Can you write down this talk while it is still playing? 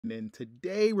And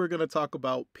today we're going to talk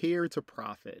about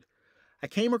Peer2Profit. I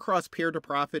came across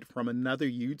Peer2Profit from another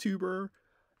YouTuber.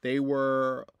 They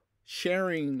were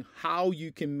sharing how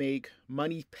you can make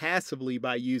money passively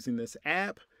by using this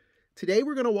app. Today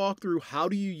we're going to walk through how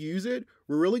do you use it.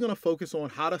 We're really going to focus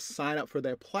on how to sign up for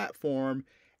their platform,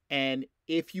 and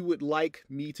if you would like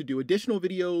me to do additional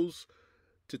videos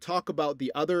to talk about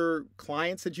the other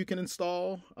clients that you can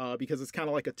install, because it's kind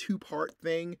of like a two-part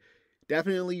thing,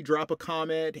 definitely drop a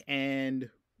comment and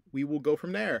we will go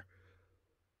from there.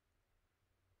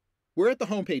 We're at the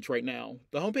homepage right now.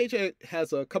 The homepage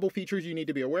has a couple features you need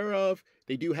to be aware of.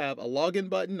 They do have a login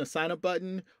button, a sign up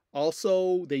button.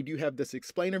 Also, they do have this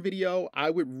explainer video. I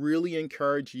would really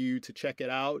encourage you to check it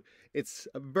out. It's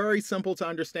very simple to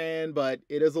understand, but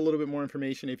it is a little bit more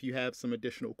information if you have some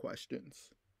additional questions.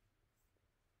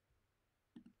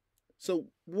 So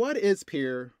what is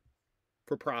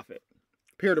Peer2Profit?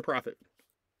 Peer2Profit.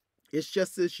 It's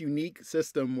just this unique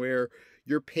system where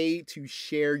you're paid to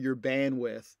share your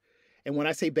bandwidth. And when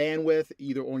I say bandwidth,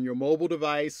 either on your mobile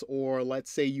device or let's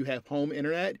say you have home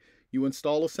internet, you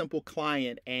install a simple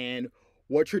client, and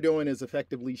what you're doing is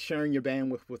effectively sharing your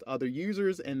bandwidth with other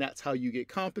users, and that's how you get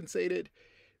compensated.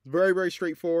 Very, very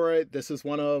straightforward. This is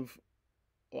one of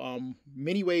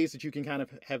many ways that you can kind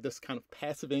of have this kind of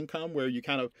passive income where you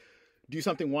kind of do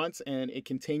something once and it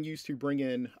continues to bring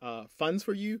in funds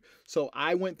for you. So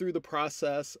I went through the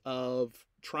process of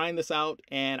trying this out,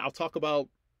 and I'll talk about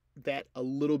that a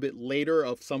little bit later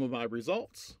of some of my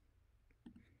results.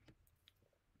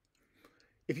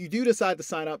 If you do decide to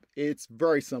sign up, it's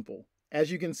very simple.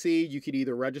 As you can see, you could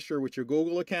either register with your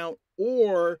Google account,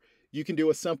 or you can do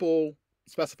a simple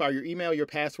specify your email, your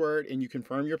password, and you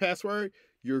confirm your password.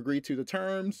 You agree to the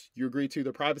terms, you agree to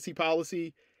the privacy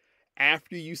policy.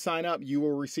 After you sign up, you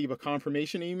will receive a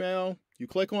confirmation email. You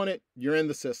click on it, you're in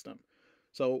the system.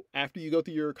 So after you go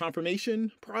through your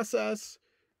confirmation process,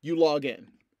 you log in.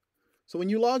 So when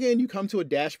you log in, you come to a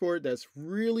dashboard that's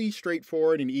really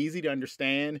straightforward and easy to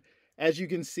understand. As you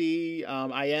can see,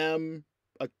 I am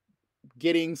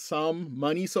getting some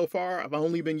money so far. I've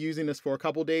only been using this for a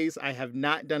couple days. I have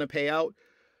not done a payout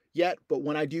yet, but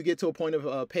when I do get to a point of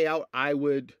a payout, I'm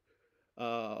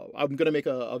going to make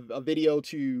a video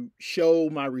to show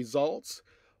my results.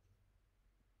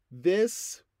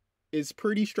 This is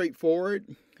pretty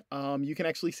straightforward. You can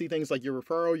actually see things like your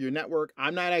referral, your network.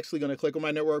 I'm not actually going to click on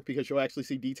my network because you'll actually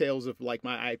see details of like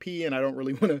my IP, and I don't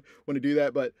really want to do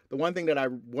that. But the one thing that I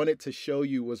wanted to show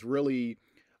you was really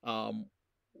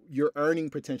your earning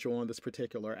potential on this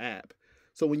particular app.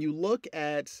 So when you look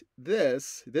at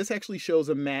this actually shows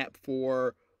a map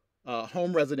for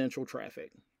home residential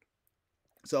traffic.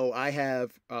 So I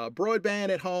have broadband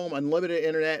at home, unlimited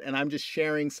internet, and I'm just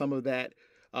sharing some of that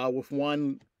with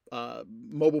one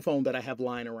mobile phone that I have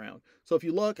lying around. So if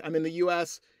you look, I'm in the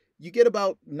US, you get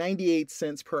about 98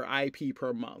 cents per IP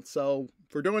per month. So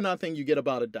for doing nothing, you get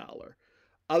about $1.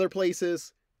 Other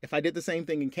places, if I did the same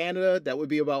thing in Canada, that would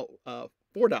be about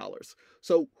 $4.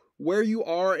 So where you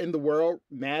are in the world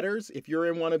matters. If you're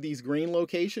in one of these green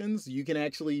locations, you can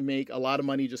actually make a lot of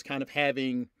money just kind of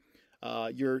having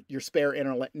your spare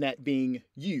internet being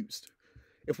used.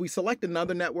 If we select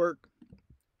another network,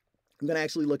 I'm going to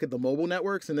actually look at the mobile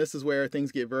networks, and this is where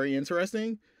things get very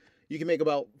interesting. You can make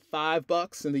about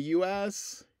 $5 in the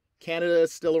US. Canada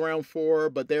is still around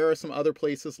 $4, but there are some other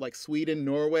places like Sweden,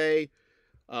 Norway,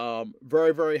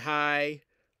 very, very high.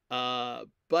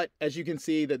 But as you can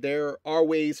see, that there are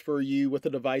ways for you with a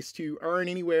device to earn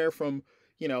anywhere from,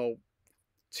 $2,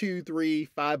 $3,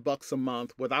 $5 a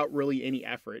month without really any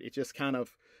effort. It just kind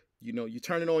of, you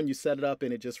turn it on, you set it up,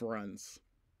 and it just runs.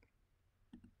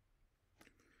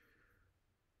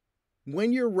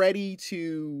 When you're ready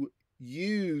to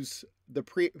use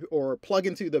or plug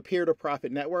into the Peer2Profit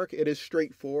network, it is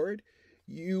straightforward.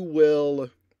 You will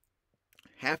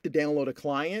have to download a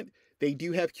client. They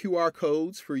do have QR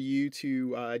codes for you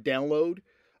to download.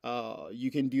 You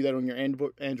can do that on your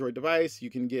Android device. You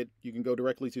can go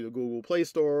directly to the Google Play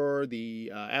Store,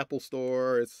 the Apple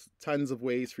Store. It's tons of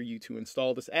ways for you to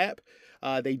install this app.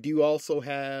 They do also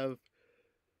have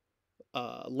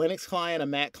Linux client, a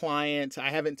Mac client.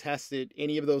 I haven't tested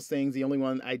any of those things. The only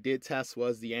one I did test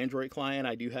was the Android client.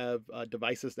 I do have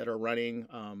devices that are running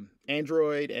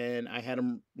Android, and I had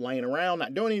them laying around,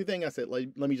 not doing anything. I said,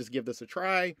 let me just give this a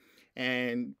try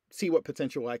and see what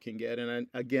potential I can get. And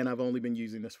again, I've only been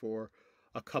using this for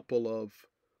a couple of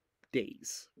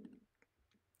days.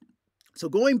 So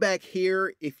going back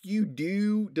here, if you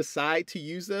do decide to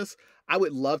use this, I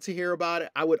would love to hear about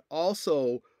it. I would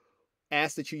also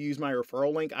ask that you use my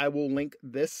referral link. I will link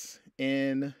this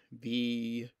in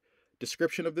the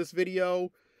description of this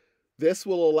video. This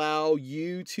will allow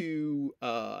you to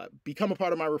become a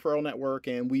part of my referral network,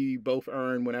 and we both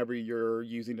earn whenever you're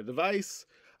using the device.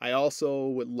 I also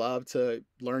would love to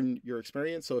learn your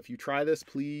experience. So if you try this,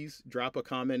 please drop a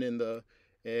comment in the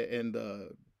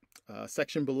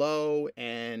section below.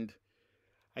 And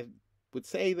I would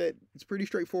say that it's a pretty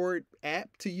straightforward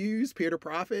app to use,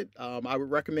 Peer2Profit. I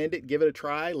would recommend it. Give it a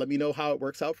try. Let me know how it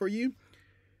works out for you.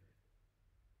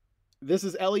 This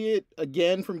is Elliot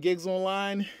again from Gigs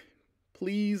Online.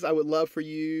 Please, I would love for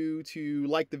you to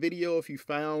like the video if you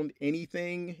found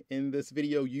anything in this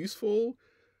video useful.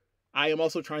 I am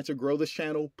also trying to grow this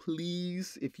channel.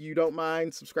 Please, if you don't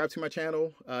mind, subscribe to my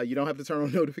channel. You don't have to turn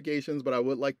on notifications, but I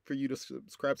would like for you to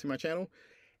subscribe to my channel.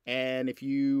 And if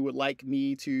you would like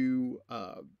me to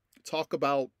talk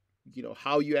about,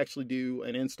 how you actually do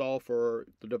an install for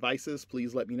the devices,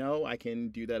 please let me know. I can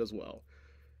do that as well.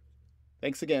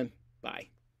 Thanks again. Bye.